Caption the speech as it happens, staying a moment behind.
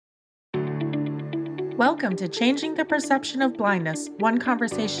Welcome to Changing the Perception of Blindness, one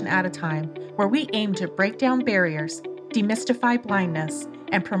conversation at a time, where we aim to break down barriers, demystify blindness,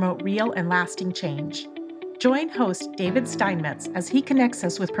 and promote real and lasting change. Join host David Steinmetz as he connects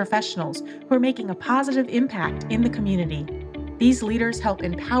us with professionals who are making a positive impact in the community. These leaders help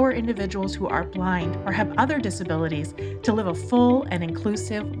empower individuals who are blind or have other disabilities to live a full and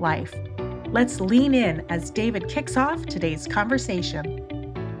inclusive life. Let's lean in as David kicks off today's conversation.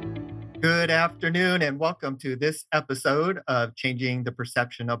 Good afternoon, and welcome to this episode of Changing the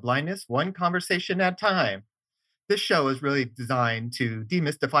Perception of Blindness, one conversation at a time. This show is really designed to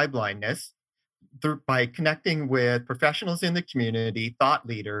demystify blindness by connecting with professionals in the community, thought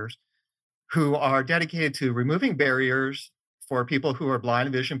leaders who are dedicated to removing barriers for people who are blind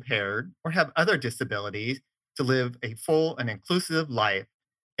and vision impaired or have other disabilities to live a full and inclusive life,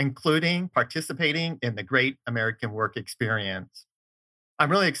 including participating in the great American work experience. I'm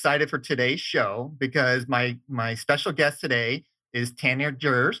really excited for today's show because my special guest today is Tanner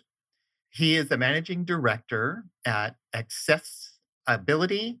Jers. He is the managing director at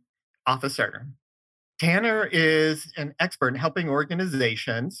Accessibility Officer. Tanner is an expert in helping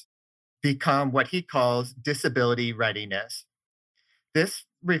organizations become what he calls disability readiness. This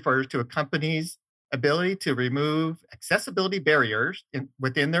refers to a company's ability to remove accessibility barriers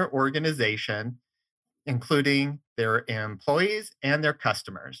within their organization, including their employees and their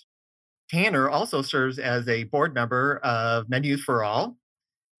customers. Tanner also serves as a board member of Menus for All.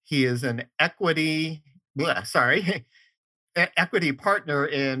 He is an equity partner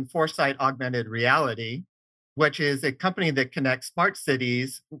in Foresight Augmented Reality, which is a company that connects smart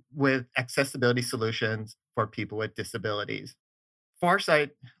cities with accessibility solutions for people with disabilities.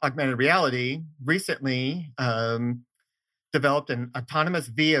 Foresight Augmented Reality recently developed an autonomous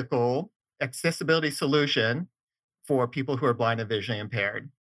vehicle accessibility solution for people who are blind and visually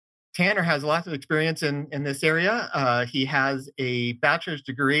impaired. Tanner has lots of experience in this area. He has a bachelor's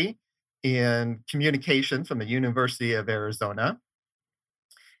degree in communications from the University of Arizona.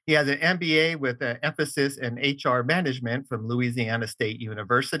 He has an MBA with an emphasis in HR management from Louisiana State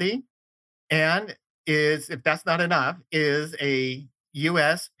University, and if that's not enough, is a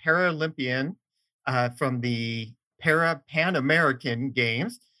U.S. Paralympian from the Pan American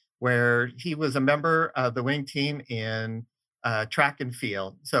Games, where he was a member of the winning team in track and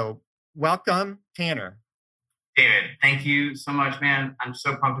field. So welcome, Tanner. David, thank you so much, man. I'm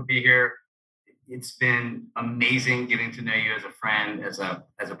so pumped to be here. It's been amazing getting to know you as a friend, as a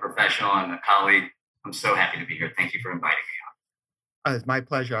professional and a colleague. I'm so happy to be here. Thank you for inviting me It's my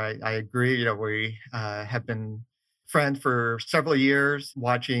pleasure. I agree. We have been friends for several years,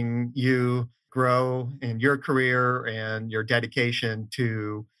 watching you grow in your career and your dedication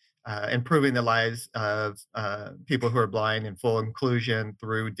to improving the lives of people who are blind and full inclusion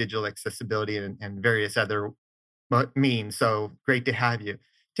through digital accessibility and various other means. So great to have you.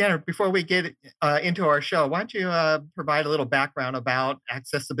 Tanner, before we get into our show, why don't you provide a little background about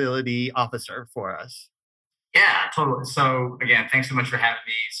Accessibility Officer for us? Yeah, totally. So again, thanks so much for having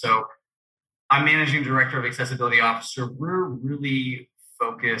me. So I'm managing director of Accessibility Officer. We're really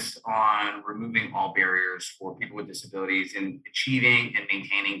focused on removing all barriers for people with disabilities and achieving and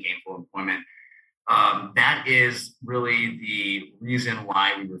maintaining gainful employment. That is really the reason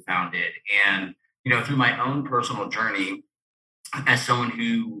why we were founded. And, through my own personal journey, as someone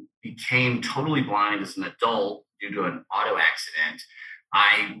who became totally blind as an adult due to an auto accident,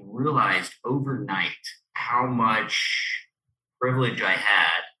 I realized overnight how much privilege I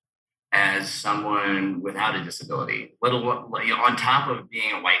had as someone without a disability, let alone on top of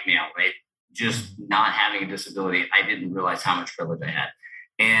being a white male, right? Just not having a disability, I didn't realize how much privilege I had.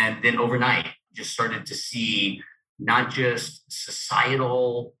 And then overnight, just started to see not just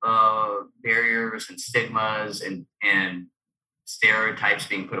societal barriers and stigmas and stereotypes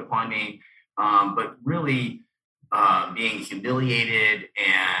being put upon me, but really being humiliated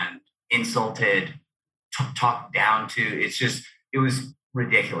and insulted, talked down to. It was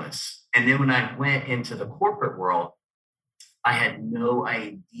ridiculous. And then when I went into the corporate world, I had no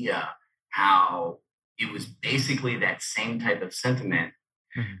idea how it was basically that same type of sentiment,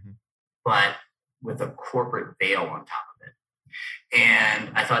 but with a corporate veil on top of it.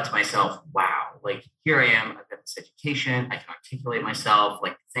 And I thought to myself, wow, like here I am, I've got this education, I can articulate myself,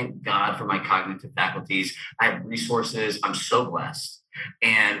 like thank God for my cognitive faculties. I have resources, I'm so blessed.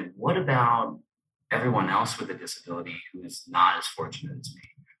 And what about everyone else with a disability who is not as fortunate as me?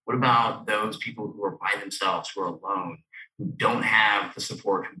 What about those people who are by themselves, who are alone, who don't have the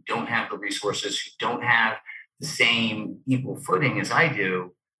support, who don't have the resources, who don't have the same equal footing as I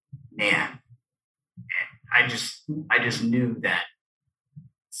do? Man, I just knew that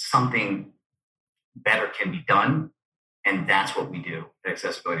something better can be done. And that's what we do at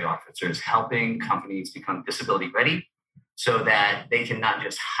Accessibility Officers, helping companies become disability ready so that they can not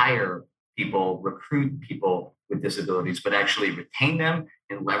just hire people, recruit people with disabilities, but actually retain them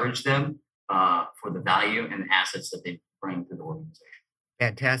and leverage them for the value and assets that they bring to the organization.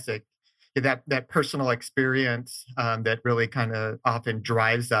 Fantastic. Yeah, that personal experience that really kind of often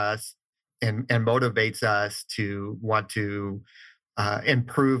drives us and motivates us to want to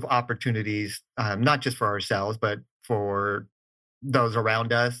improve opportunities, not just for ourselves, but for those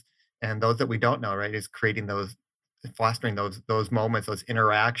around us and those that we don't know, right? Is creating those, fostering those moments, those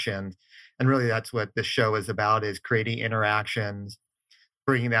interactions. And really that's what this show is about, is creating interactions,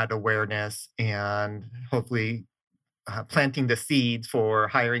 bringing that awareness, and hopefully planting the seeds for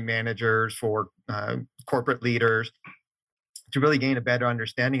hiring managers, for corporate leaders, to really gain a better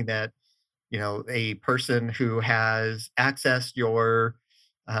understanding that, a person who has accessed your,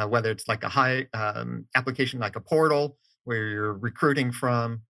 whether it's like a high application like a portal where you're recruiting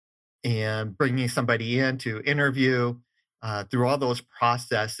from, and bringing somebody in to interview, through all those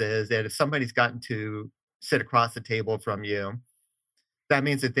processes, that if somebody's gotten to sit across the table from you, that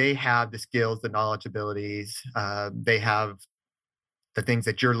means that they have the skills, the knowledge, abilities, they have the things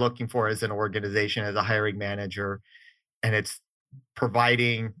that you're looking for as an organization, as a hiring manager, and it's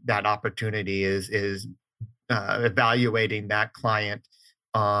providing that opportunity, is evaluating that client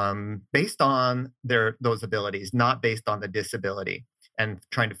based on those abilities, not based on the disability, and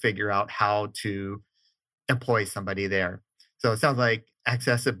trying to figure out how to employ somebody there. So it sounds like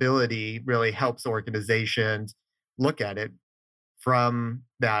accessibility really helps organizations look at it from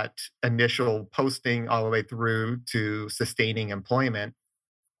that initial posting all the way through to sustaining employment.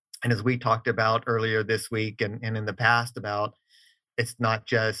 And as we talked about earlier this week and in the past, about, it's not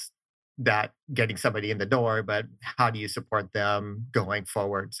just that getting somebody in the door, but how do you support them going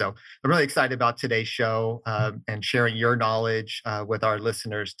forward? So I'm really excited about today's show, and sharing your knowledge with our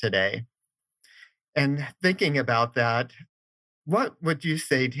listeners today. And thinking about that, what would you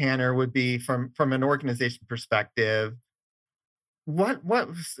say, Tanner, would be, from an organization perspective,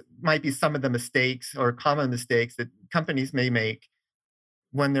 might be some of the mistakes or common mistakes that companies may make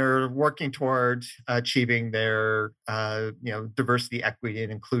when they're working towards achieving their diversity, equity,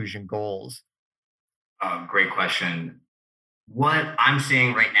 and inclusion goals? Great question. What I'm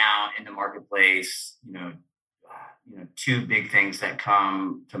seeing right now in the marketplace, two big things that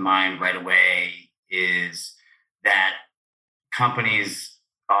come to mind right away is that companies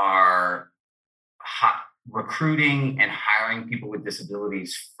are recruiting and hiring people with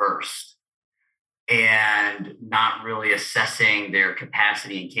disabilities first, and not really assessing their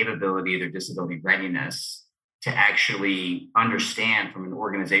capacity and capability, their disability readiness, to actually understand from an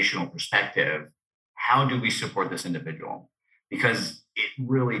organizational perspective, how do we support this individual? Because it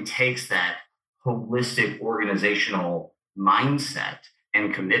really takes that holistic organizational mindset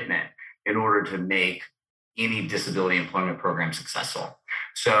and commitment in order to make any disability employment program successful.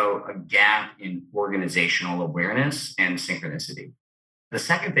 So a gap in organizational awareness and synchronicity. The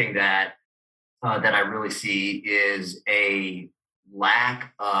second thing that I really see is a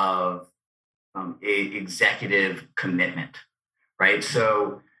lack of executive commitment, right?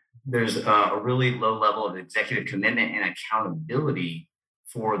 So there's a really low level of executive commitment and accountability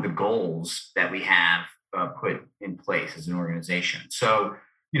for the goals that we have put in place as an organization. So,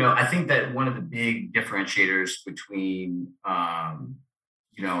 I think that one of the big differentiators between, how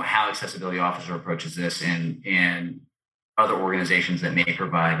Accessibility Officer approaches this and other organizations that may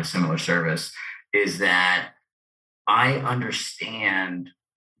provide a similar service is that I understand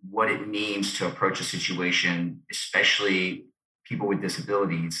what it means to approach a situation, especially people with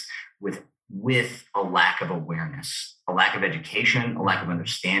disabilities, with a lack of awareness, a lack of education, a lack of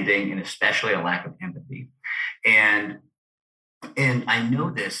understanding, and especially a lack of empathy. And I know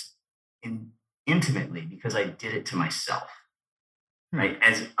this intimately because I did it to myself, right?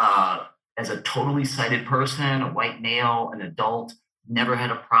 As a totally sighted person, a white male, an adult, never had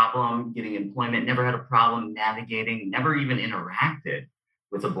a problem getting employment, never had a problem navigating, never even interacted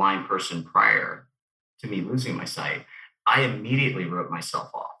with a blind person prior to me losing my sight. I immediately wrote myself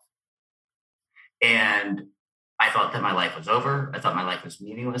off. And I thought that my life was over. I thought my life was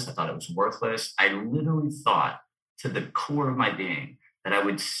meaningless. I thought it was worthless. I literally thought, to the core of my being, that I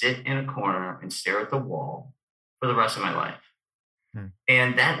would sit in a corner and stare at the wall for the rest of my life.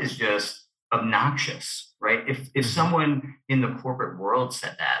 And that is just obnoxious, right? If someone in the corporate world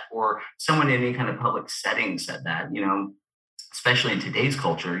said that, or someone in any kind of public setting said that, especially in today's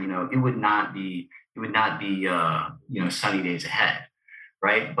culture, it would not be sunny days ahead,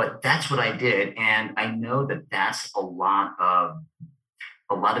 right? But that's what I did, and I know that that's a lot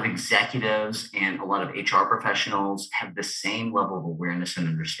a lot of executives and a lot of HR professionals have the same level of awareness and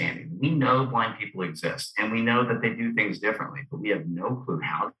understanding. We know blind people exist and we know that they do things differently, but we have no clue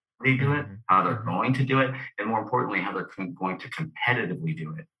how they do it, Mhm. how they're Mhm. going to do it, and more importantly, how they're going to competitively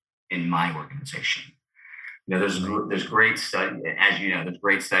do it in my organization. Right. There's great study, as you know, there's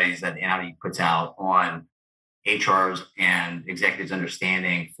great studies that NID puts out on HR's and executives'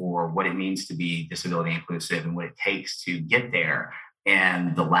 understanding for what it means to be disability inclusive and what it takes to get there.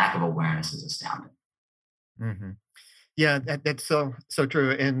 And the lack of awareness is astounding. Mhm. Yeah, that's so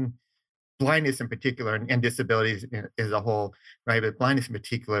true. And blindness in particular, and disabilities as a whole, right? But blindness in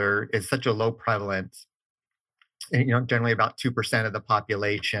particular is such a low prevalence. Generally about 2% of the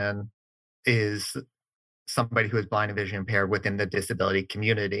population is somebody who is blind and vision impaired within the disability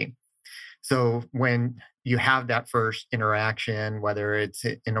community. So when you have that first interaction, whether it's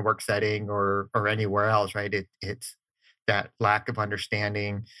in a work setting or anywhere else, right? It's that lack of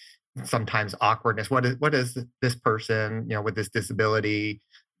understanding, sometimes awkwardness. What is this person, with this disability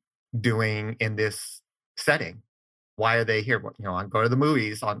doing in this setting? Why are they here? I go to the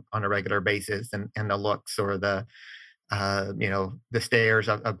movies on a regular basis, and the looks or the stares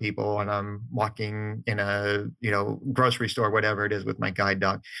of people, and I'm walking in a grocery store, whatever it is, with my guide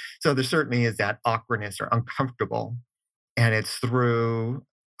dog. So there certainly is that awkwardness or uncomfortable, and it's through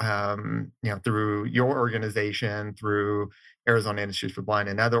your organization, through Arizona Industries for Blind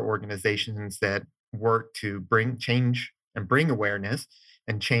and other organizations that work to bring change and bring awareness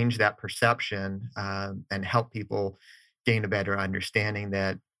and change that perception, and help people gain a better understanding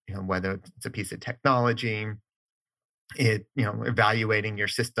that whether it's a piece of technology, evaluating your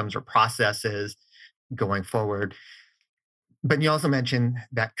systems or processes going forward. But you also mentioned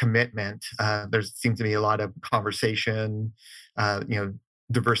that commitment. There seems to be a lot of conversation, uh, you know,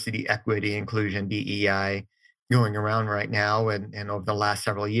 diversity, equity, inclusion, DEI, going around right now, and over the last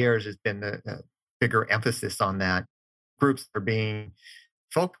several years, has been a bigger emphasis on that. Groups are being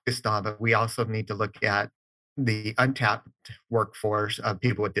focused on, but we also need to look at the untapped workforce of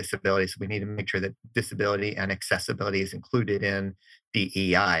people with disabilities. We need to make sure that disability and accessibility is included in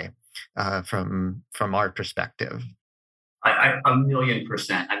DEI, from our perspective. A million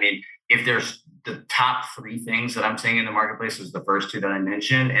percent. I mean, if there's the top three things that I'm seeing in the marketplace was the first two that I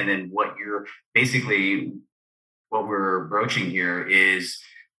mentioned, and then what you're basically what we're broaching here is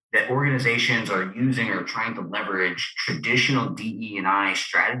that organizations are using or trying to leverage traditional DE&I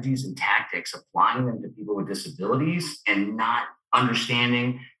strategies and tactics, applying them to people with disabilities and not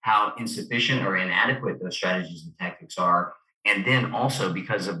understanding how insufficient or inadequate those strategies and tactics are. And then also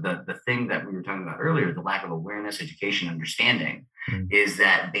because of the thing that we were talking about earlier, the lack of awareness, education, understanding, Mm. is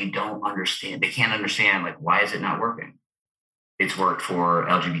that they don't understand, they can't understand like why is it not working? It's worked for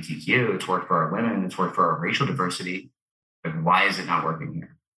LGBTQ, it's worked for our women, it's worked for our racial diversity. Like, why is it not working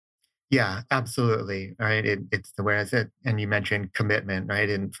here? Yeah, absolutely. Right. It's the way I said, and you mentioned commitment, right?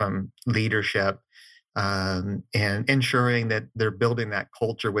 And from leadership, and ensuring that they're building that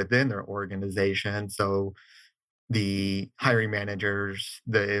culture within their organization. So the hiring managers,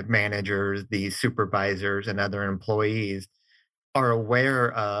 the supervisors, and other employees are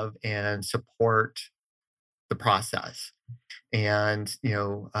aware of and support the process. And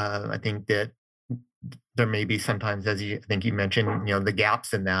I think that there may be sometimes, as I think you mentioned, the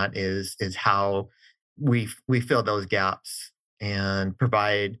gaps in that is how we fill those gaps and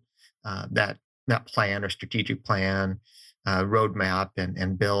provide that plan or strategic plan, roadmap,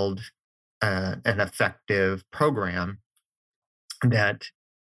 and build an effective program that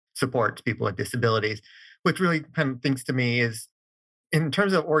supports people with disabilities. Which really kind of thinks to me is, in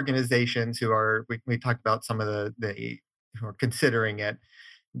terms of organizations who are, we talked about some of the who are considering it,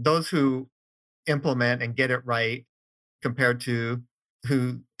 those who implement and get it right compared to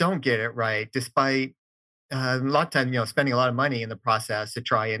who don't get it right, despite a lot of time, spending a lot of money in the process to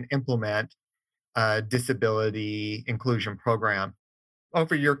try and implement a disability inclusion program.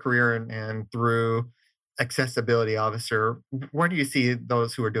 Over your career and through accessibility officer, where do you see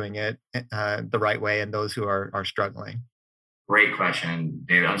those who are doing it the right way and those who are struggling? Great question,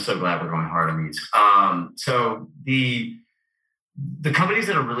 David. I'm so glad we're going hard on these. So the companies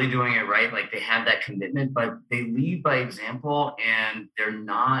that are really doing it right, like they have that commitment, but they lead by example, and they're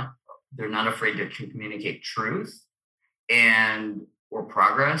not afraid to communicate truth and or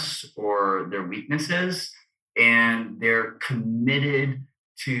progress or their weaknesses, and they're committed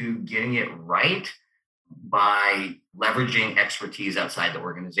to getting it right by leveraging expertise outside the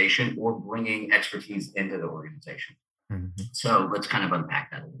organization or bringing expertise into the organization. Mhm. So let's kind of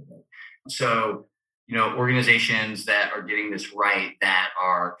unpack that a little bit. So, organizations that are getting this right, that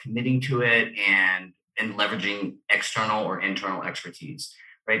are committing to it and leveraging external or internal expertise.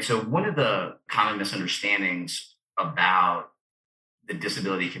 right? So one of the common misunderstandings about the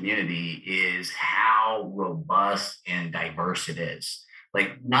disability community is how robust and diverse it is.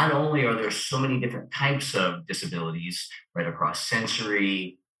 Like, not only are there so many different types of disabilities, right, across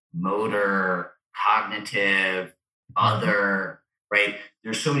sensory, motor, cognitive, Mhm. other, right?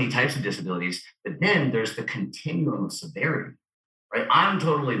 There's so many types of disabilities, but then there's the continuum of severity, right? I'm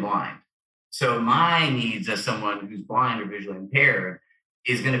totally blind. So my needs as someone who's blind or visually impaired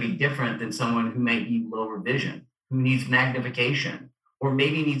is going to be different than someone who may be lower vision, who needs magnification, or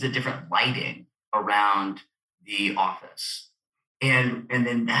maybe needs a different lighting around the office. And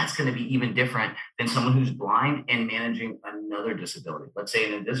then that's going to be even different than someone who's blind and managing another disability, let's say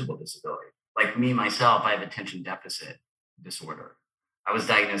an invisible disability. Like me, myself, I have attention deficit disorder. I was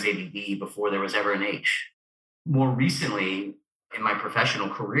diagnosed ADD before there was ever an H. More recently in my professional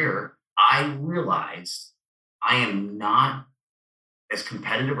career, I realized I am not as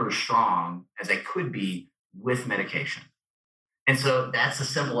competitive or strong as I could be with medication. And so that's a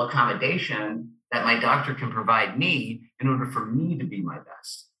simple accommodation that my doctor can provide me in order for me to be my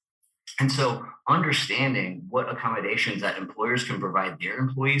best. And so understanding what accommodations that employers can provide their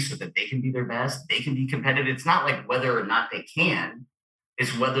employees so that they can be their best, they can be competitive. It's not like whether or not they can,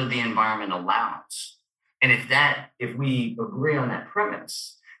 it's whether the environment allows. And if we agree on that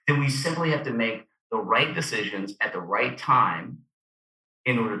premise, then we simply have to make the right decisions at the right time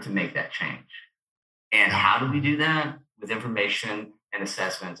in order to make that change. And Yeah. how do we do that? With information and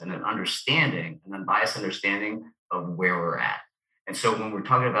assessments and an unbiased understanding of where we're at. And so when we're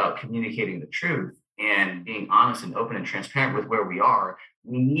talking about communicating the truth and being honest and open and transparent with where we are,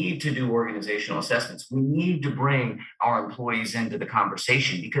 we need to do organizational assessments. We need to bring our employees into the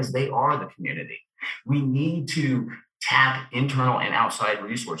conversation because they are the community. We need to tap internal and outside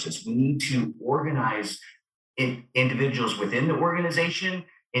resources. We need to organize individuals within the organization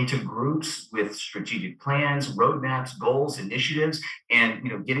into groups with strategic plans, roadmaps, goals, initiatives, and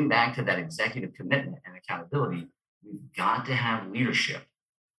getting back to that executive commitment and accountability, we've got to have leadership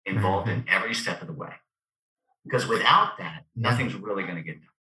involved Mhm. in every step of the way. Because without that, Yeah. nothing's really going to get done.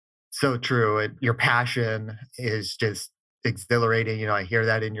 So true. Your passion is just exhilarating. I hear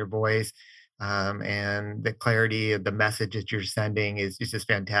that in your voice. And the clarity of the message that you're sending is just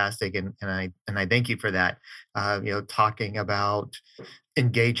fantastic. And I thank you for that. Talking about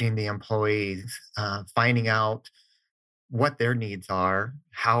engaging the employees, finding out what their needs are,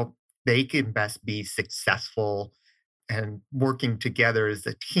 how they can best be successful, and working together as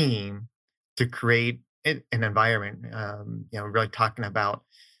a team to create an environment. Really talking about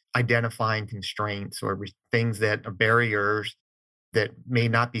identifying constraints or things that are barriers that may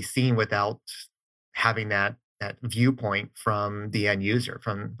not be seen without having that viewpoint from the end user,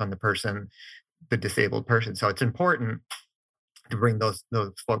 from the person, the disabled person. So it's important to bring those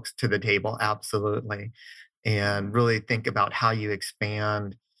folks to the table, absolutely, and really think about how you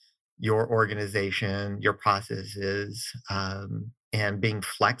expand your organization, your processes, and being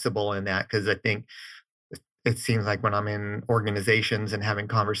flexible in that. Because I think it seems like when I'm in organizations and having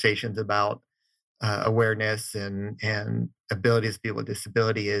conversations about awareness and abilities of people with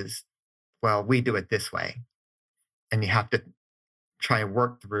disability is, well, we do it this way, and you have to try and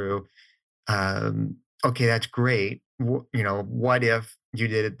work through. Okay, that's great. What if you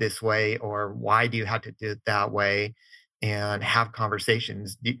did it this way, or why do you have to do it that way? And have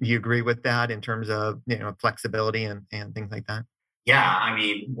conversations. Do you agree with that in terms of flexibility and things like that? Yeah, I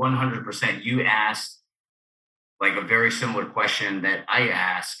mean, 100%. You asked like a very similar question that I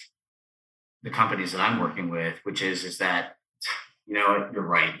ask the companies that I'm working with, which is that, you're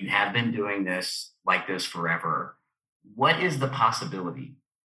right. You have been doing this like this forever. What is the possibility?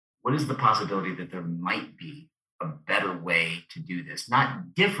 What is the possibility that there might be a better way to do this?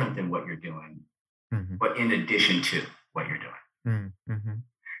 Not different than what you're doing, Mhm, but in addition to what you're doing. mm, mhm,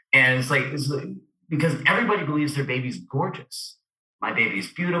 And it's like because everybody believes their baby's gorgeous. My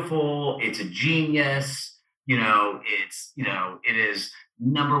baby's beautiful. It's a genius. It is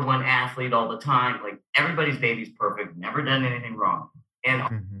number one athlete all the time. Like everybody's baby's perfect, never done anything wrong. And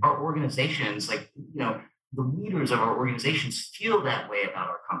mhm, our organizations, the leaders of our organizations feel that way about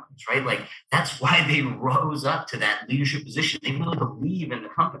our companies, right? Like that's why they rose up to that leadership position. They really believe in the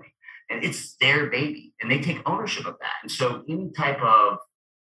company and it's their baby and they take ownership of that. And so any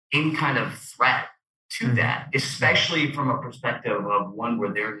kind of threat to mhm, that, mhm, especially from a perspective of one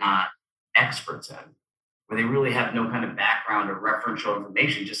where they're not experts in, where they really have no kind of background or referential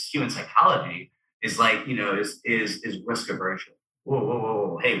information, just human psychology is like, is risk aversion. Whoa, whoa, whoa,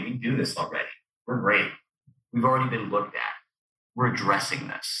 whoa. Hey, we do this already. We're great. We've already been looked at. We're addressing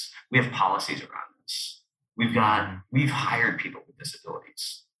this. We have policies around this. mhm, We've hired people with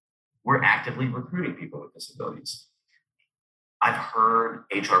disabilities. We're actively recruiting people with disabilities. I've heard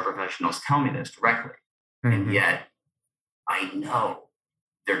HR professionals tell me this directly, and Mhm. yet I know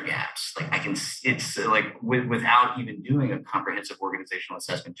there are gaps. Like I can, it's like without even doing a comprehensive organizational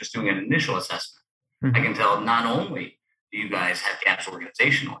assessment, just doing an initial assessment, I Mhm. can tell not only do you guys have gaps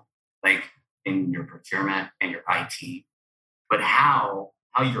organizationally, like in your procurement and your IT, but how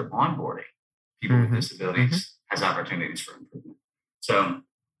you're onboarding people with Mhm. Mhm. disabilities has opportunities for improvement. So,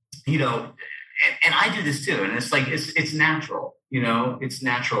 you know, and I do this too, and it's like it's natural, it's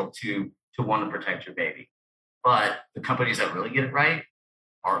natural to want to protect your baby. But the companies that really get it right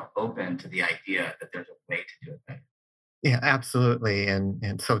are open to the idea that there's a way to do it better. Yeah, absolutely,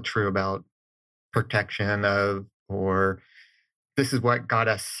 and so true about protection of or this is what got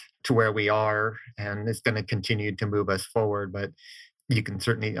us to where we are, and it's gonna continue to move us forward, but you can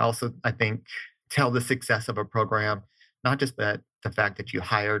certainly also, I think, tell the success of a program, not just that the fact that you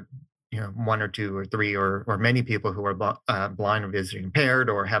hired, 1 or 2 or 3 or many people who are blind or visually impaired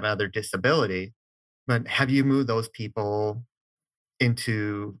or have other disability, but have you moved those people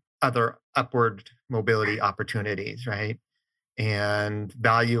into other upward mobility opportunities, right? And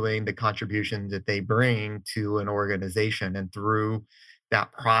valuing the contributions that they bring to an organization. And through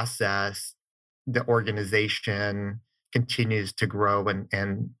that process, the organization continues to grow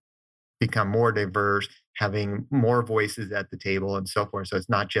and become more diverse, having more voices at the table and so forth. So it's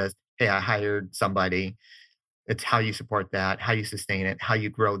not just, hey, I hired somebody. It's how you support that, how you sustain it, how you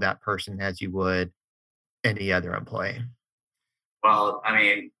grow that person as you would any other employee. Well, I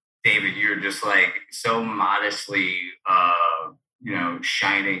mean, David, you're just like so modestly,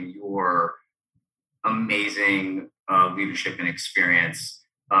 shining your amazing leadership and experience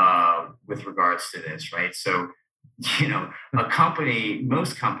with regards to this, right? So,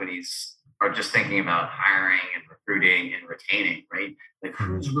 most companies are just thinking about hiring and recruiting and retaining, right? Like, Mhm.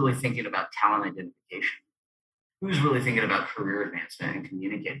 who's really thinking about talent identification? Who's really thinking about career advancement and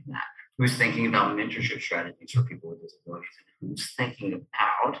communicating that? Who's thinking about mentorship strategies for people with disabilities? And who's thinking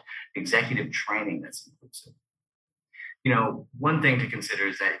about executive training that's inclusive? One thing to consider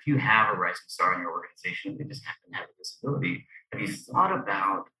is that if you have a rising star in your organization, they just happen to have a disability, have you thought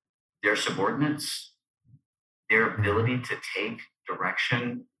about their subordinates, their Mhm. ability to take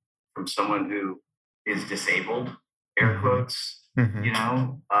direction from someone who is disabled, air Mhm. quotes, you Mhm.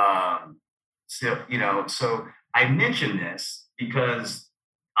 know? So I mention this because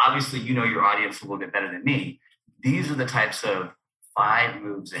obviously you know your audience a little bit better than me. These are the types of 5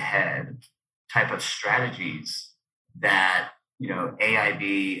 moves ahead type of strategies that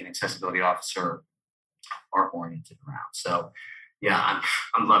AIB and accessibility officer are oriented around. So yeah,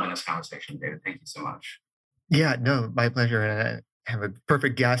 I'm loving this conversation, David. Thank you so much. Yeah, no, my pleasure. And I have a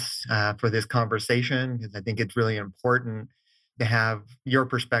perfect guest for this conversation because I think it's really important to have your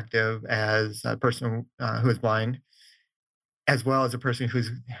perspective as a person who is blind, as well as a person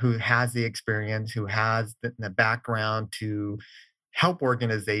who has the experience, who has the background to help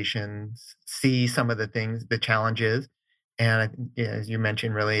organizations see some of the things, the challenges, and I think, yeah, as you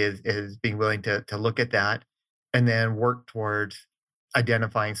mentioned, really is being willing to look at that and then work towards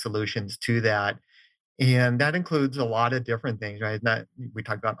identifying solutions to that, and that includes a lot of different things, right? Not we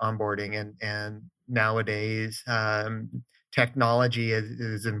talked about onboarding and nowadays technology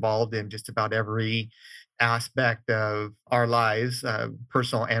is involved in just about every aspect of our lives,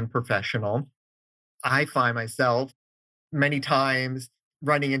 personal and professional. I find myself many times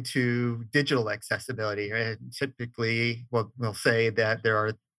running into digital accessibility. Right? Typically, we'll say that there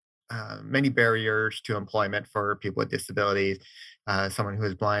are many barriers to employment for people with disabilities. Someone who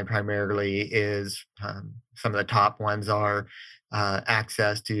is blind primarily is some of the top ones are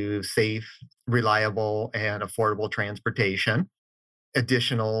access to safe, reliable, and affordable transportation.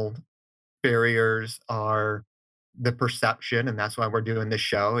 Additional barriers are the perception, and that's why we're doing this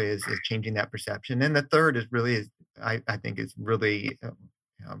show is changing that perception. And the third is really is I think is really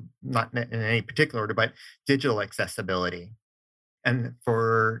not in any particular order, but digital accessibility and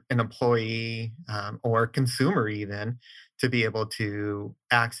for an employee or consumer even to be able to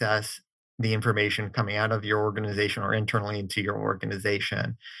access the information coming out of your organization or internally into your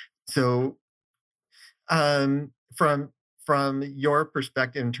organization. So from your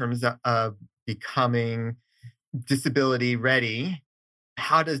perspective in terms of becoming disability ready,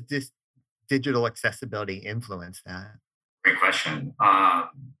 how does this digital accessibility influence that? Great question.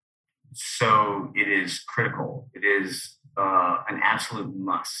 So it is critical. It is an absolute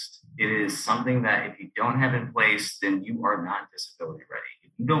must. It is something that if you don't have in place, then you are not disability ready.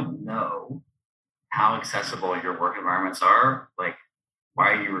 If you don't know how accessible your work environments are, like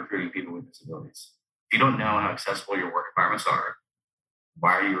why are you recruiting people with disabilities? If you don't know how accessible your work environments are,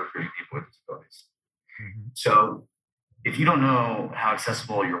 Why are you recruiting people with disabilities? Mm-hmm. So if you don't know how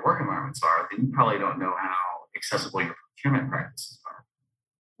accessible your work environments are, then you probably don't know how accessible your procurement practices are.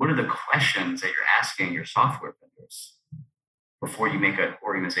 What are the questions that you're asking your software vendors before you make an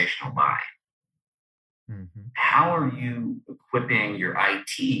organizational buy? Mm-hmm. How are you equipping your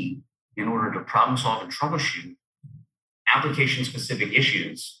IT in order to problem solve and troubleshoot application specific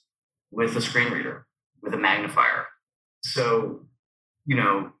issues with a screen reader, with a magnifier? So,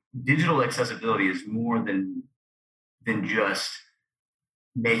 digital accessibility is more than just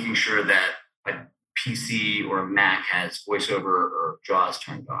making sure that a PC or a Mac has voiceover or JAWS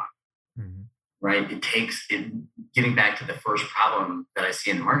turned on, Mm-hmm. right? It takes it getting back to the first problem that I see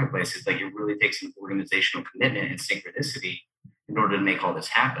in the marketplace is like it really takes an organizational commitment and synchronicity in order to make all this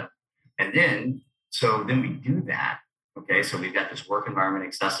happen. And then we do that. Okay, so we've got this work environment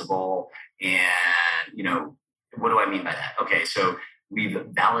accessible, and what do I mean by that? Okay, so we've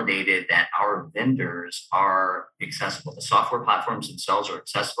validated that our vendors are accessible. The software platforms themselves are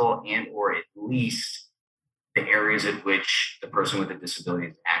accessible, and or at least the areas at which the person with a disability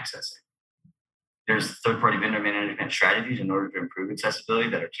is accessing. There's third-party vendor management strategies in order to improve accessibility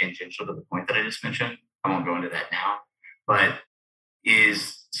that are tangential to the point that I just mentioned. I won't go into that now, but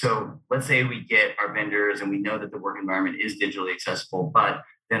let's say we get our vendors and we know that the work environment is digitally accessible, but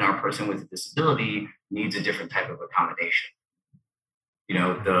then our person with a disability needs a different type of accommodation.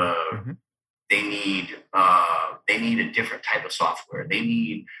 Mm-hmm. They need a different type of software. They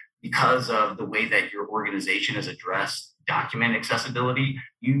need, because of the way that your organization has addressed document accessibility,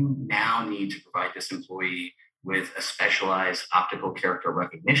 you now need to provide this employee with a specialized optical character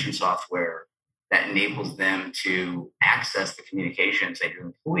recognition software that enables them to access the communications that your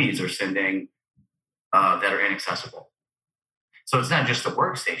employees are sending that are inaccessible. So it's not just the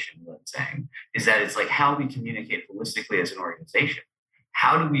workstation, what I'm saying, is that it's like how we communicate holistically as an organization.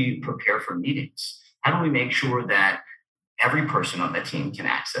 How do we prepare for meetings? How do we make sure that every person on the team can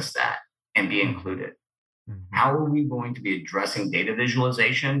access that and be included? Mm-hmm. How are we going to be addressing data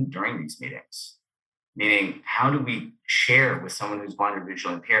visualization during these meetings? Meaning, how do we share with someone who's blind or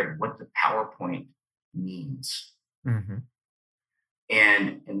visually impaired what the PowerPoint means? Mm-hmm.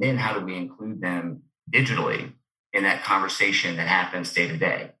 And then how do we include them digitally in that conversation that happens day to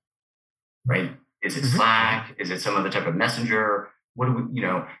day, right? Is it Mm-hmm. Slack? Is it some other type of messenger? What do we,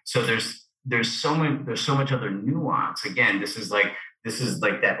 so there's so much other nuance. Again, this is like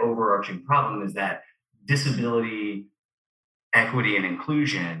that overarching problem is that disability, equity, and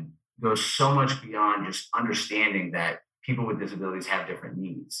inclusion goes so much beyond just understanding that people with disabilities have different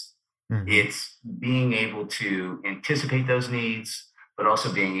needs. Mm-hmm. It's being able to anticipate those needs, but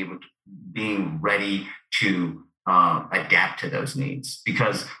also being ready to adapt to those needs.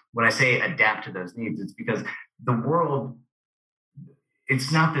 Because when I say adapt to those needs, it's because the world,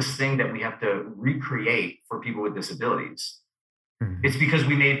 it's not this thing that we have to recreate for people with disabilities. Mm-hmm. It's because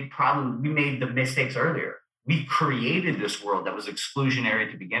we made the mistakes earlier. We created this world that was exclusionary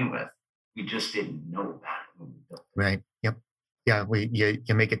to begin with. We just didn't know about it when we built it. Right. Yep. Yeah.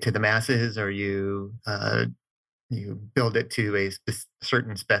 You make it to the masses, or you build it to a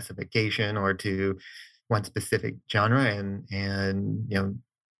certain specification or to one specific genre, and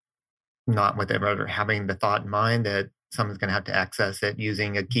not with ever having the thought in mind that someone's going to have to access it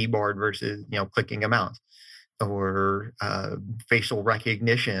using a keyboard versus clicking a mouse, or facial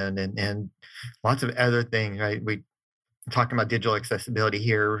recognition, and lots of other things. Right. We talking about digital accessibility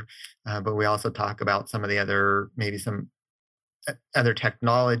here, but we also talk about some of the maybe some other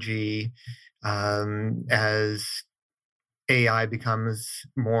technology, as AI becomes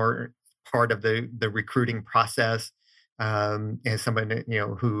more part of the recruiting process, as someone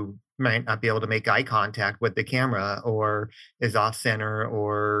who might not be able to make eye contact with the camera, or is off center,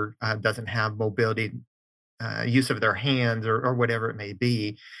 or doesn't have mobility, use of their hands, or whatever it may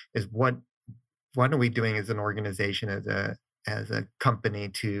be, is what are we doing as an organization, as a company,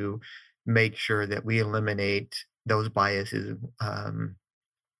 to make sure that we eliminate those biases,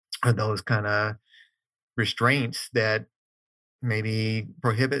 or those kind of restraints that maybe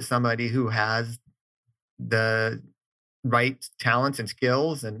prohibit somebody who has the right talents and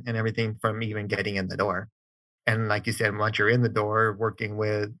skills, and everything, from even getting in the door. And like you said, once you're in the door, working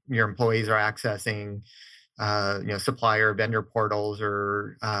with your employees, are accessing supplier vendor portals,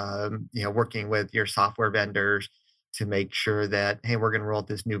 or working with your software vendors to make sure that, hey, we're going to roll out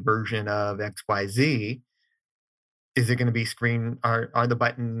this new version of XYZ. Is it going to be are the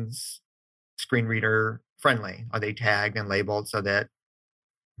buttons screen reader friendly? Are they tagged and labeled so that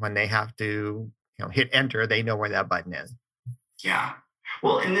when they have to hit enter, they know where that button is? Yeah.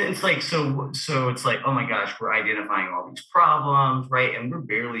 Well, and then it's like, so it's like, oh my gosh, we're identifying all these problems, right? And we're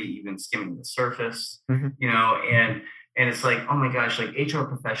barely even skimming the surface, Mhm. and it's like, oh my gosh, like HR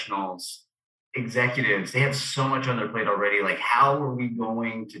professionals, executives, they have so much on their plate already. Like, how are we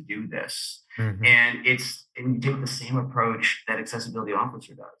going to do this? Mhm. And you take the same approach that accessibility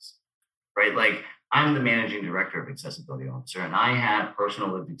officer does, right? Like, I'm the managing director of accessibility officer, and I have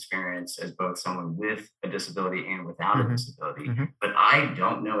personal lived experience as both someone with a disability and without a Mhm. disability, Mhm. but I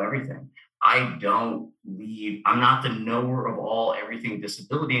don't know everything. I don't lead, I'm not the knower of all everything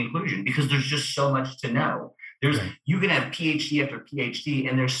disability inclusion because there's just so much to know. Right. You can have PhD after PhD,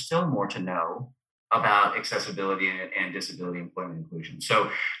 and there's still more to know about accessibility and disability employment inclusion.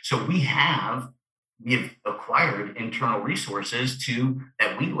 So we have acquired internal resources to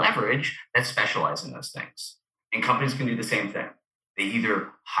that we leverage that specialize in those things. And companies can do the same thing. They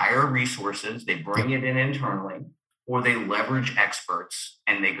either hire resources, they bring Yep. it in internally, or they leverage experts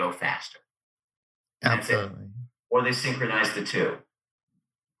and they go faster. And that's it. Absolutely. Or they synchronize the two,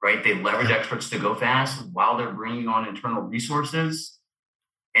 right? They leverage Yep. experts to go fast while they're bringing on internal resources.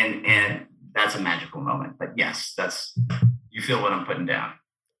 Mhm. And that's a magical moment. But yes, that's, you feel what I'm putting down.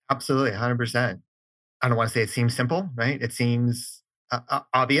 Absolutely, 100%. I don't wanna say it seems simple, right? It seems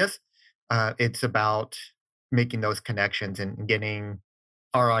obvious. It's about making those connections and getting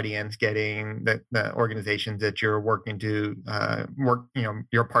our audience, getting the organizations that you're working to, work,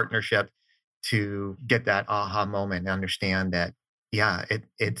 your partnership to get that aha moment and understand that, yeah,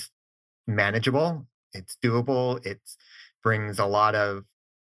 it's manageable, it's doable, it's brings a lot of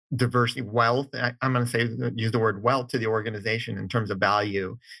diversity, wealth. I'm going to say use the word wealth to the organization in terms of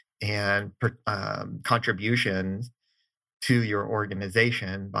value and contributions to your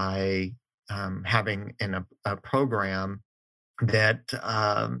organization by having a program that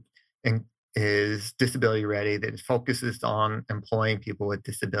in, is disability ready, that focuses on employing people with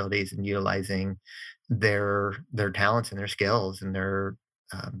disabilities and utilizing their talents and their skills and their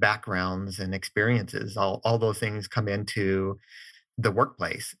backgrounds and experiences. All those things come into the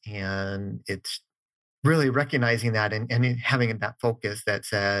workplace, and it's really recognizing that and having that focus that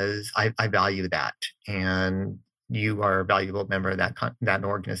says I value that, and you are a valuable member of that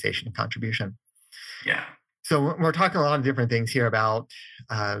organization and contribution. Yeah. So we're talking a lot of different things here about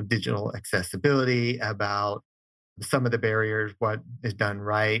digital accessibility, about some of the barriers, what is done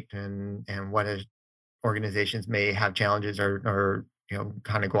right, and what is organizations may have challenges, or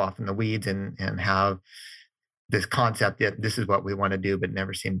kind of go off in the weeds and have this concept that this is what we want to do but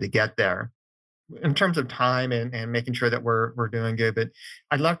never seem to get there in terms of time and making sure that we're doing good. But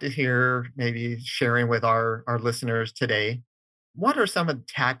I'd love to hear maybe sharing with our listeners today, what are some of the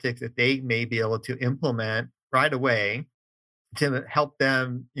tactics that they may be able to implement right away to help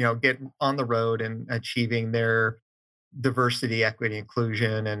them, get on the road and achieving their diversity, equity,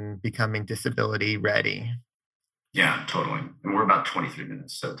 inclusion, and becoming disability ready. Yeah, totally. And we're about 23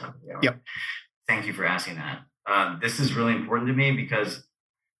 minutes, so top of the hour. Yep. Thank you for asking that. This is really important to me because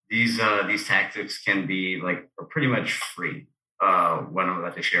these tactics can be like are pretty much free. What I'm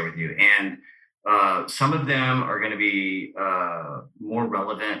about to share with you, and some of them are going to be more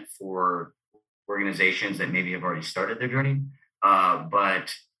relevant for organizations that maybe have already started their journey,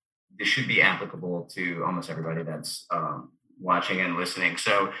 but this should be applicable to almost everybody that's watching and listening.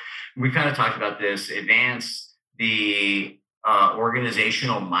 So we kind of talked about this: advance the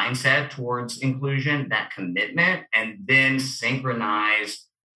organizational mindset towards inclusion, that commitment, and then synchronize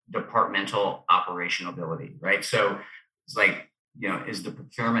departmental operational ability, right? So it's like, is the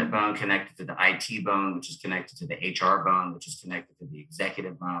procurement bone connected to the IT bone, which is connected to the HR bone, which is connected to the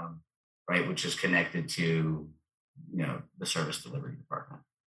executive bone, right? Which is connected to, the service delivery department.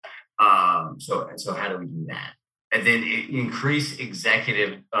 So how do we do that? And then increase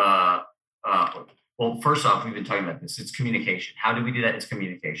executive. Well, first off, we've been talking about this. It's communication. How do we do that? It's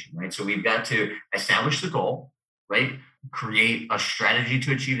communication, right? So we've got to establish the goal, right? Create a strategy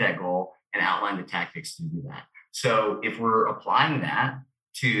to achieve that goal and outline the tactics to do that. So if we're applying that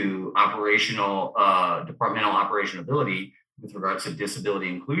to departmental operational ability with regards to disability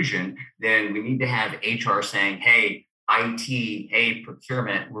inclusion, then we need to have HR saying, hey, IT, hey,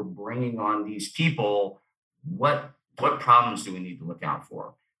 procurement, we're bringing on these people. What problems do we need to look out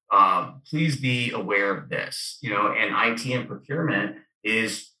for? Please be aware of this. And IT and procurement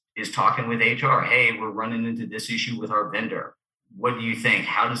is talking with HR. Hey, we're running into this issue with our vendor. What do you think?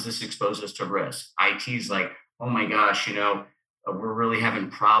 How does this expose us to risk? IT's like, oh my gosh, we're really having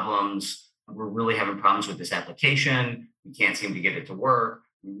problems. We're really having problems with this application. We can't seem to get it to work.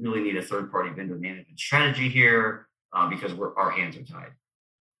 We really need a third-party vendor management strategy here because our hands are tied.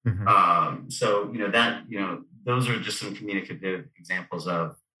 Mhm. So those are just some communicative examples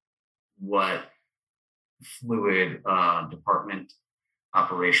of what fluid department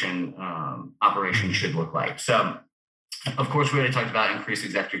operation Mhm. should look like. So, of course, we already talked about increased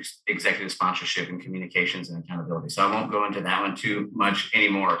executive sponsorship and communications and accountability. So I won't go into that one too much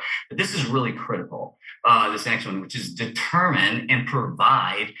anymore. But this is really critical. This next one, which is determine and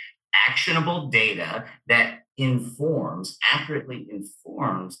provide actionable data that accurately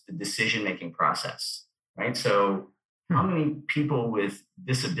informs the decision making process. Right. So, how Hmm. many people with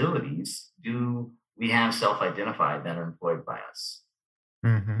disabilities do we have self-identified that are employed by us?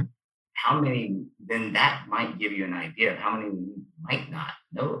 Mhm. How many, then that might give you an idea of how many we might not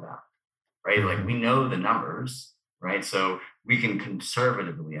know about, right? Like we Mhm. know the numbers, right? So we can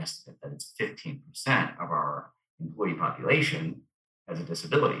conservatively estimate that it's 15% of our employee population has a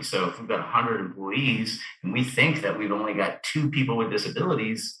disability. So if we've got 100 employees and we think that we've only got two people with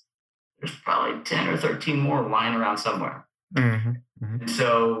disabilities, there's probably 10 or 13 more lying around somewhere. Mhm. Mhm. And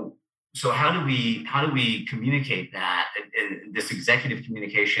so how do we communicate that? And this executive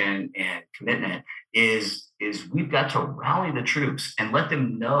communication and commitment is we've got to rally the troops and let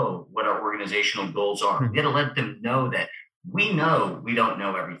them know what our organizational goals are. We Mhm. got to let them know we don't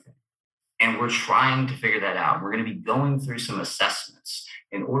know everything. And we're trying to figure that out. We're going to be going through some assessments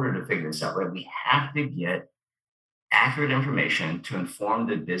in order to figure this out, right? We have to get accurate information to inform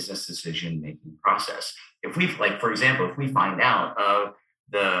the business decision making process. If we, like, for example, if we find out of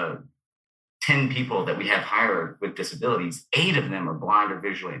the 10 people that we have hired with disabilities, eight of them are blind or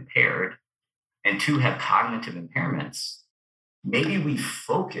visually impaired, and two have cognitive impairments, maybe we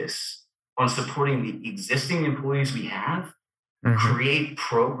focus on supporting the existing employees we have, Mhm. create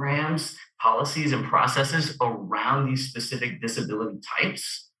programs, policies, and processes around these specific disability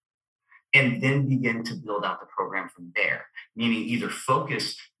types, and then begin to build out the program from there. Meaning either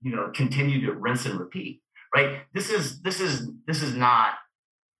focus, continue to rinse and repeat, right? This is not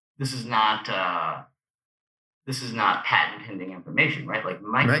patent pending information, right? Like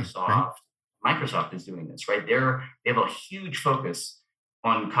Right. Right. Microsoft is doing this, right? They have a huge focus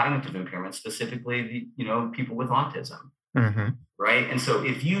on cognitive impairment, specifically the people with autism, Mhm. right? And so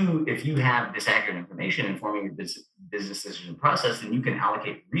if you have this accurate information informing your business decision process, then you can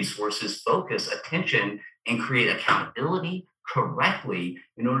allocate resources, focus, attention, and create accountability correctly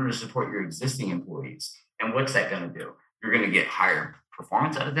in order to support your existing employees. And what's that going to do? You're going to get higher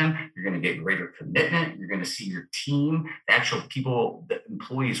performance out of them. You're going to get greater commitment. You're going to see your team, the actual people, the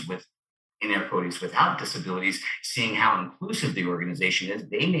employees with in air quotes without disabilities, seeing how inclusive the organization is.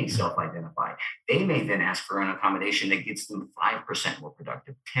 They may Mhm. self-identify. They may then ask for an accommodation that gets them 5% more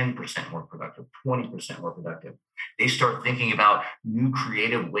productive, 10% more productive, 20% more productive. They start thinking about new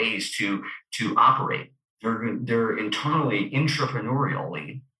creative ways to operate. They're internally,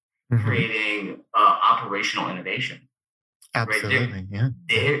 entrepreneurially Mhm. creating operational innovation, right? Absolutely. Yeah.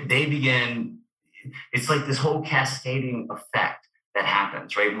 Yeah. They begin, it's like this whole cascading effect that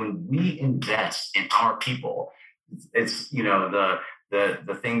happens, right? When we invest in our people, it's the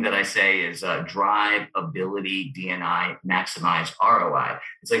thing that I say is drive, ability, DNI, maximize ROI.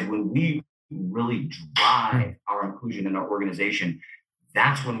 It's like when we really drive Mhm. our inclusion in our organization,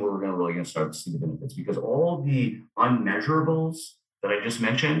 that's when we're really going to start to see the benefits, because all the unmeasurables that I just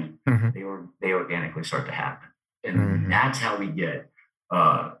mentioned, Mhm. they organically start to happen, and Mhm. that's how we get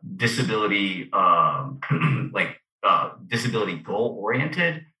disability disability goal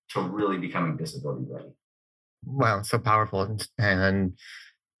oriented to really becoming disability ready. Wow, so powerful, and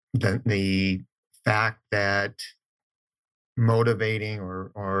the fact that motivating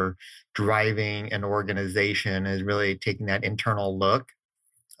or driving an organization is really taking that internal look.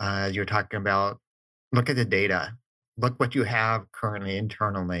 As you're talking about, look at the data, look what you have currently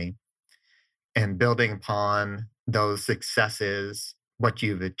internally, and building upon those successes, what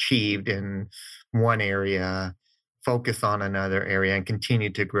you've achieved in one area, focus on another area and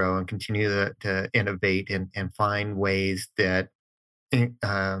continue to grow and continue to innovate and find ways that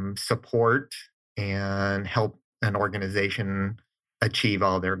support and help an organization achieve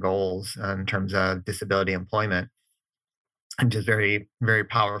all their goals in terms of disability employment. And just very, very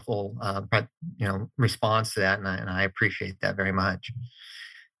powerful, response to that, and I appreciate that very much.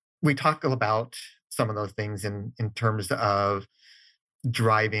 We talk about some of those things in terms of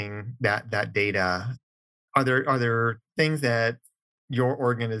driving that data. Are there things that your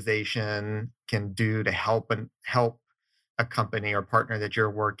organization can do to help a company or partner that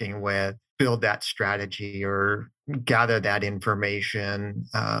you're working with build that strategy or gather that information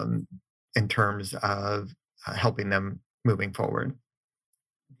in terms of helping them moving forward?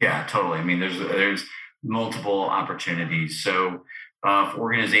 Yeah, totally. I mean, there's multiple opportunities. So For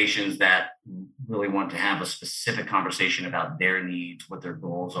organizations that really want to have a specific conversation about their needs, what their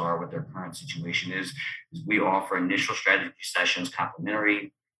goals are, what their current situation is we offer initial strategy sessions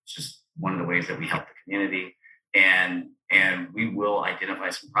complimentary. It's just one of the ways that we help the community. And we will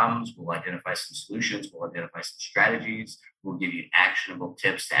identify some problems, we'll identify some solutions, we'll identify some strategies, we'll give you actionable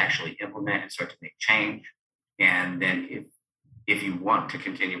tips to actually implement and start to make change. And then if you want to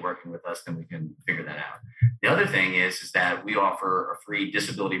continue working with us, then we can figure that out. The other thing is that we offer a free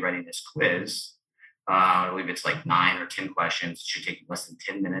disability readiness quiz. I believe it's like 9 or 10 questions. It should take you less than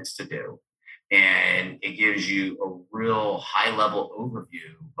 10 minutes to do. And it gives you a real high level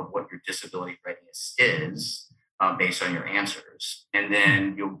overview of what your disability readiness is based on your answers. And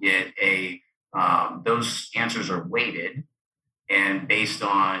then you'll get those answers are weighted, and based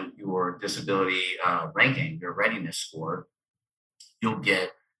on your disability ranking, your readiness score, you'll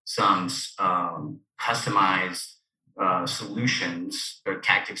get some customized solutions or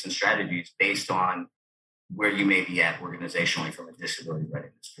tactics and strategies based on where you may be at organizationally from a disability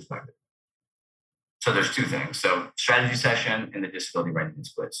readiness perspective. So there's two things. So strategy session and the disability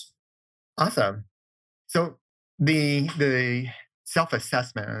readiness quiz. Awesome. So the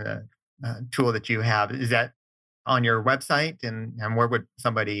self-assessment tool that you have, is that on your website? And where would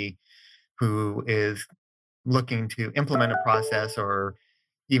somebody who is looking to implement a process or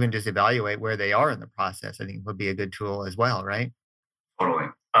even just evaluate where they are in the process, I think would be a good tool as well, right? Totally.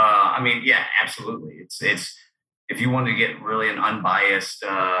 Yeah, absolutely. It's if you want to get really an unbiased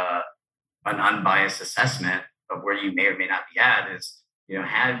assessment of where you may or may not be at, is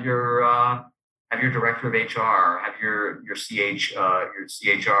have your director of HR, have your CHR, your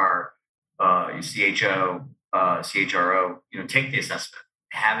CHO, CHRO, take the assessment.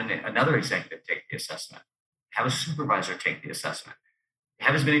 Have another executive take the assessment. Have a supervisor take the assessment.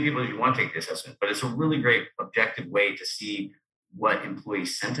 Have as many people as you want to take the assessment, but it's a really great objective way to see what employee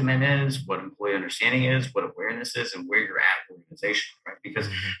sentiment is, what employee understanding is, what awareness is, and where you're at organization, right? Because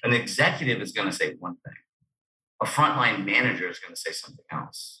an executive is going to say one thing, a frontline manager is going to say something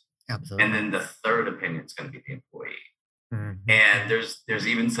else, Absolutely. and then the third opinion is going to be the employee. Mm-hmm. And there's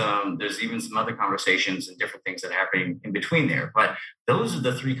even some other conversations and different things that are happening in between there. But those are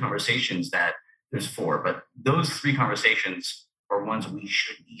the three conversations that there's four. But those three conversations are ones we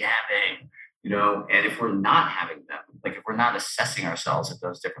should be having. And if we're not having them, like if we're not assessing ourselves at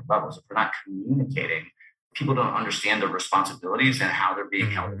those different levels, if we're not communicating, people don't understand their responsibilities and how they're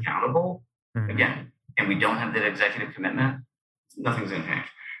being held accountable. Again, and we don't have that executive commitment, nothing's going to change.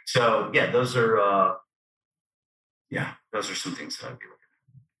 So those are some things that I'd be looking at.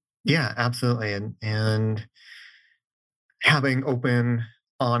 Yeah, absolutely. And having open,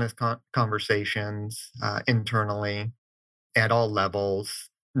 honest conversations internally at all levels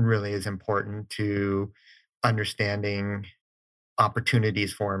really is important to understanding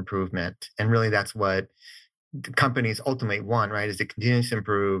opportunities for improvement. And really that's what companies ultimately want, right? Is to continue to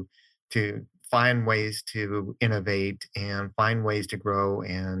improve, to find ways to innovate and find ways to grow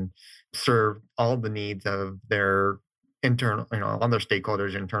and serve all the needs of their internal, all their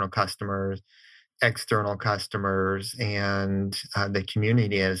stakeholders, internal customers, external customers, and the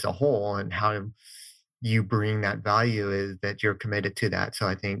community as a whole. And how you bring that value is that you're committed to that. So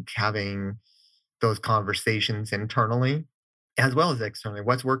I think having those conversations internally as well as externally,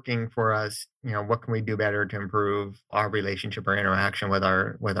 what's working for us, what can we do better to improve our relationship or interaction with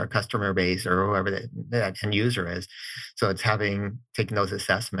our customer base or whoever that end user is. So it's taking those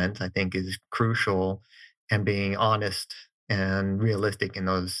assessments, I think, is crucial, and being honest and realistic in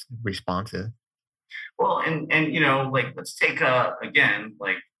those responses. Well, and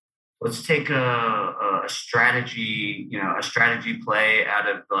let's take a strategy, a strategy play out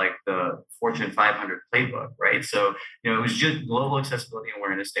of like the Fortune 500 playbook, right? So, it was just Global Accessibility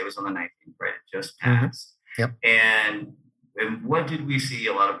Awareness Day was on the 19th, right? It just passed. Yep. And what did we see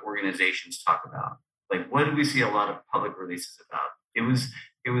a lot of organizations talk about? Like, what did we see a lot of public releases about? It was,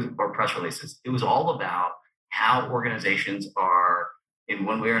 or press releases. It was all about how organizations are, in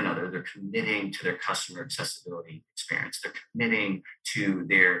one way or another, they're committing to their customer accessibility experience. They're committing to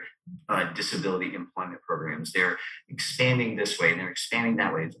their disability employment programs. They're expanding this way and they're expanding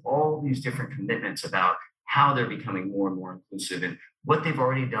that way. It's all these different commitments about how they're becoming more and more inclusive and what they've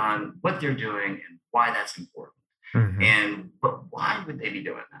already done, what they're doing, and why that's important. But why would they be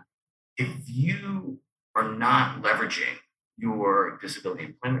doing that? If you are not leveraging your disability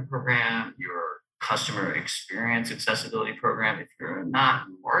employment program, your customer experience accessibility program, if you're not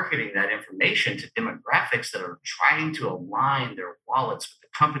marketing that information to demographics that are trying to align their wallets with the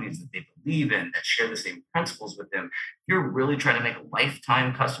companies that they believe in, that share the same principles with them, you're really trying to make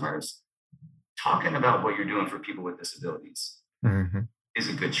lifetime customers, talking about what you're doing for people with disabilities Mhm. is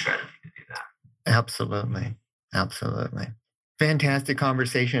a good strategy to do that. Absolutely. Absolutely. Fantastic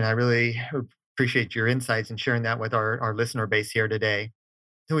conversation. I really appreciate your insights and sharing that with our listener base here today.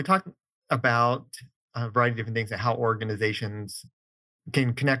 So we talked about a variety of different things and how organizations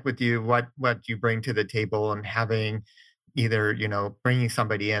can connect with you, what you bring to the table, and having either, bringing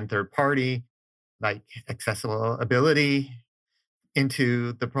somebody in third party, like accessible ability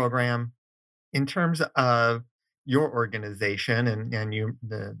into the program. In terms of your organization and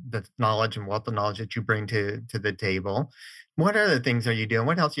the knowledge and wealth of knowledge that you bring to the table, what other things are you doing?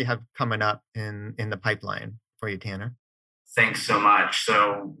 What else you have coming up in the pipeline for you, Tanner? Thanks so much.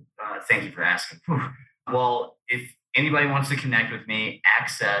 So, thank you for asking. Whew. Well, if anybody wants to connect with me,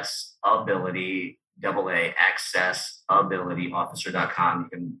 Access Ability, double A, accessabilityofficer.com.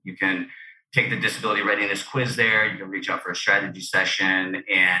 You can take the disability readiness quiz there. You can reach out for a strategy session.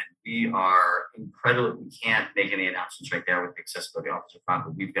 And we are incredible. We can't make any announcements right there with the Accessibility Officer Fund,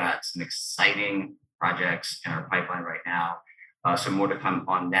 but we've got some exciting projects in our pipeline right now. So more to come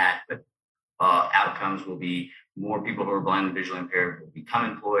on that. But outcomes will be more people who are blind and visually impaired will become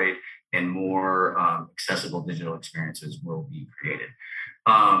employed, and more accessible digital experiences will be created.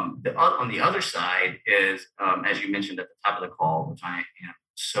 On the other side is, as you mentioned at the top of the call, which I am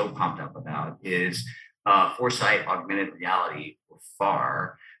so pumped up about, is Foresight Augmented Reality, or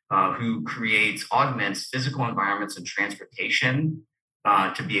FAR, who augments physical environments and transportation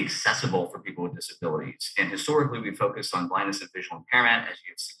to be accessible for people with disabilities. And historically, we focused on blindness and visual impairment, as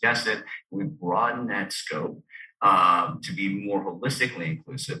you have suggested. We broadened that scope to be more holistically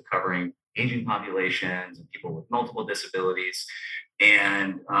inclusive, covering aging populations and people with multiple disabilities,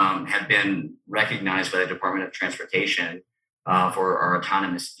 and have been recognized by the Department of Transportation for our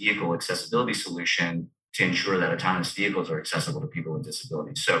autonomous vehicle accessibility solution to ensure that autonomous vehicles are accessible to people with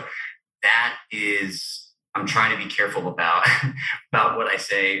disabilities. So that is, I'm trying to be careful about about what I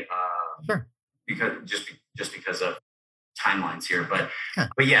say, Sure. just because of timelines here. But Yeah.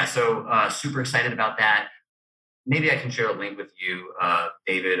 but yeah, so super excited about that. Maybe I can share a link with you,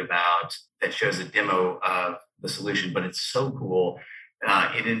 David, about that shows a demo of the solution. But it's so cool.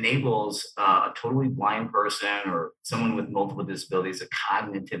 It enables a totally blind person or someone with multiple disabilities, a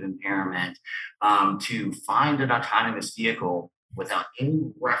cognitive impairment, to find an autonomous vehicle without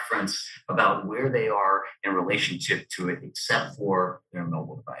any reference about where they are in relationship to it, except for their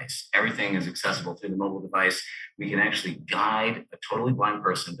mobile device. Everything is accessible through the mobile device. We can actually guide a totally blind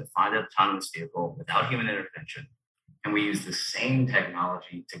person to find an autonomous vehicle without human intervention. And we use the same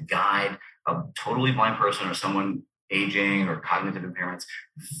technology to guide a totally blind person or someone aging or cognitive impairments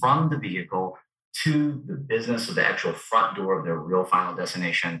from the vehicle to the business or the actual front door of their real final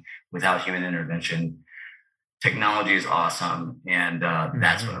destination without human intervention. Technology is awesome, and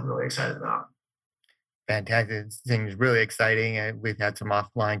that's what I'm really excited about. Fantastic. This thing's really exciting. We've had some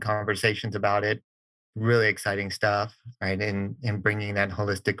offline conversations about it. Really exciting stuff, right? And bringing that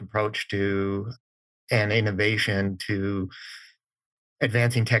holistic approach to and innovation to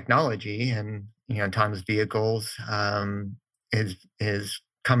advancing technology and autonomous vehicles is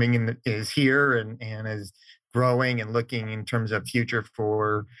coming in is here and is growing and looking in terms of future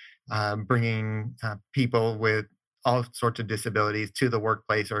for bringing people with all sorts of disabilities to the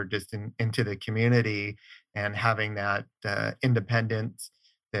workplace or just into the community and having that independence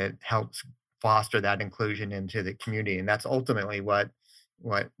that helps foster that inclusion into the community. And that's ultimately what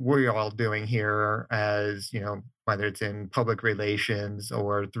we're all doing here, as whether it's in public relations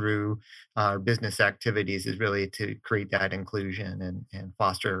or through our business activities, is really to create that inclusion and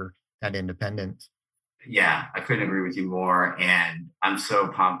foster that independence. Yeah, I couldn't agree with you more. And I'm so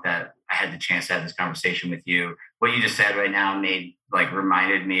pumped that I had the chance to have this conversation with you. What you just said right now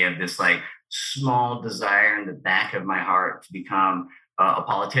reminded me of this like small desire in the back of my heart to become a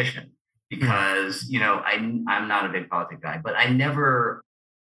politician, because I'm not a big politic guy, but I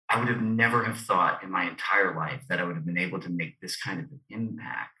would have never have thought in my entire life that I would have been able to make this kind of an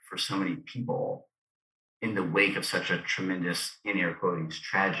impact for so many people in the wake of such a tremendous, in air quotes,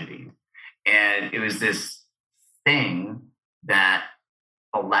 tragedy. And it was this thing that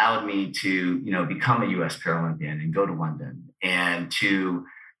allowed me to, become a U.S. Paralympian and go to London, and to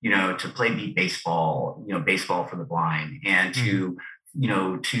play beat baseball, baseball for the blind, and to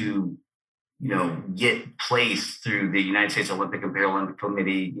get placed through the United States Olympic and Paralympic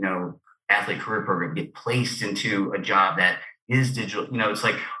Committee, athlete career program, get placed into a job that is digital. It's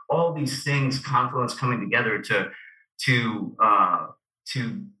like all these things confluence coming together to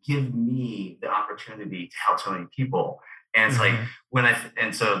give me the opportunity to help so many people. And it's like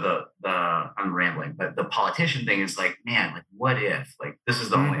I'm rambling, but the politician thing is like, man, like what if, like, this is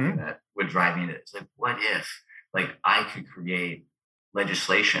the only thing that would drive me to it. It's like, what if like I could create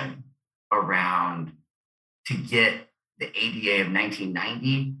legislation around to get the ADA of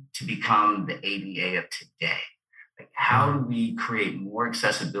 1990 to become the ADA of today. Like, how do we create more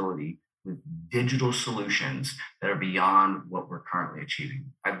accessibility with digital solutions that are beyond what we're currently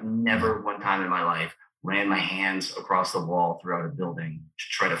achieving? I've never one time in my life ran my hands across the wall throughout a building to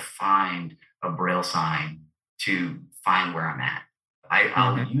try to find a Braille sign to find where I'm at.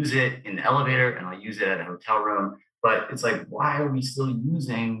 I'll use it in the elevator and I'll use it at a hotel room, but it's like, why are we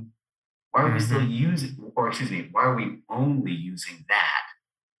only using that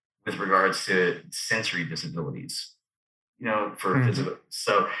with regards to sensory disabilities, for physical?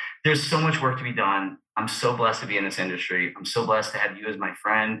 So there's so much work to be done. I'm so blessed to be in this industry. I'm so blessed to have you as my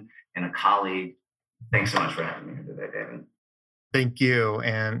friend and a colleague. Thanks so much for having me here today, David. Thank you,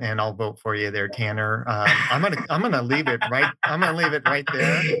 and I'll vote for you there, Tanner. I'm gonna leave it right. I'm gonna leave it right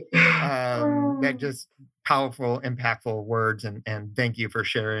there. That just powerful, impactful words, and thank you for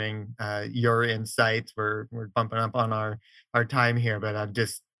sharing your insights. We're bumping up on our time here, but I'm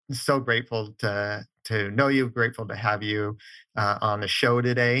just so grateful to know you. Grateful to have you on the show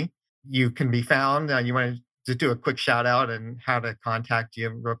today. You can be found. You want to just do a quick shout out and how to contact you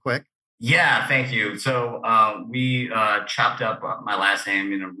real quick? Yeah, thank you. So we chopped up my last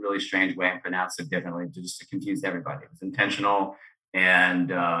name in a really strange way and pronounced it differently just to confuse everybody. It was intentional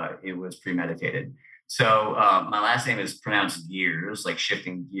and it was premeditated. So my last name is pronounced Gears, like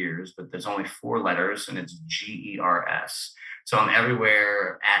shifting gears, but there's only 4 letters and it's Gers. So I'm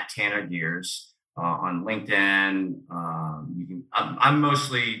everywhere at Tanner Gears on LinkedIn. I'm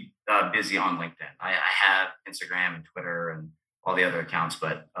mostly busy on LinkedIn. I have Instagram and Twitter and all the other accounts,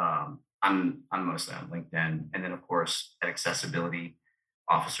 but I'm mostly on LinkedIn, and then of course at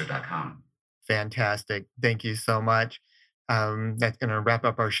accessibilityofficer.com. Fantastic. Thank you so much. That's going to wrap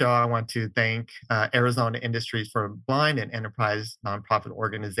up our show. I want to thank Arizona Industries for Blind, an enterprise nonprofit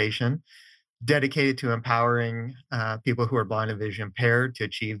organization dedicated to empowering people who are blind and vision impaired to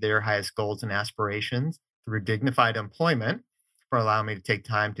achieve their highest goals and aspirations through dignified employment, for allowing me to take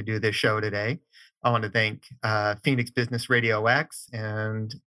time to do this show today. I want to thank Phoenix Business Radio X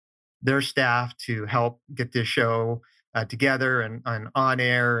and their staff to help get this show together and on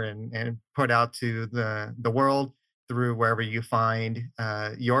air and put out to the world through wherever you find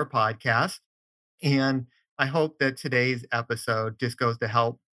your podcast. And I hope that today's episode just goes to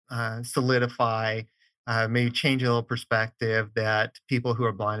help solidify, maybe change a little perspective that people who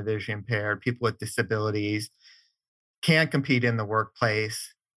are blind and vision impaired, people with disabilities can compete in the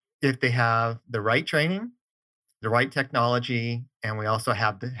workplace if they have the right training, the right technology, and we also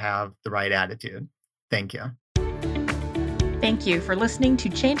have to have the right attitude. Thank you. Thank you for listening to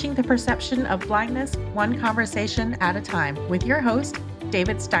Changing the Perception of Blindness, One Conversation at a Time with your host,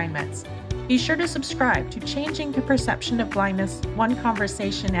 David Steinmetz. Be sure to subscribe to Changing the Perception of Blindness, One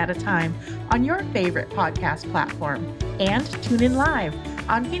Conversation at a Time on your favorite podcast platform, and tune in live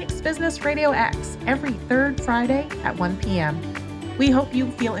on Phoenix Business Radio X every third Friday at 1 p.m. We hope you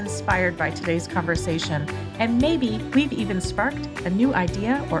feel inspired by today's conversation, and maybe we've even sparked a new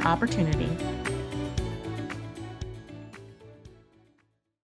idea or opportunity.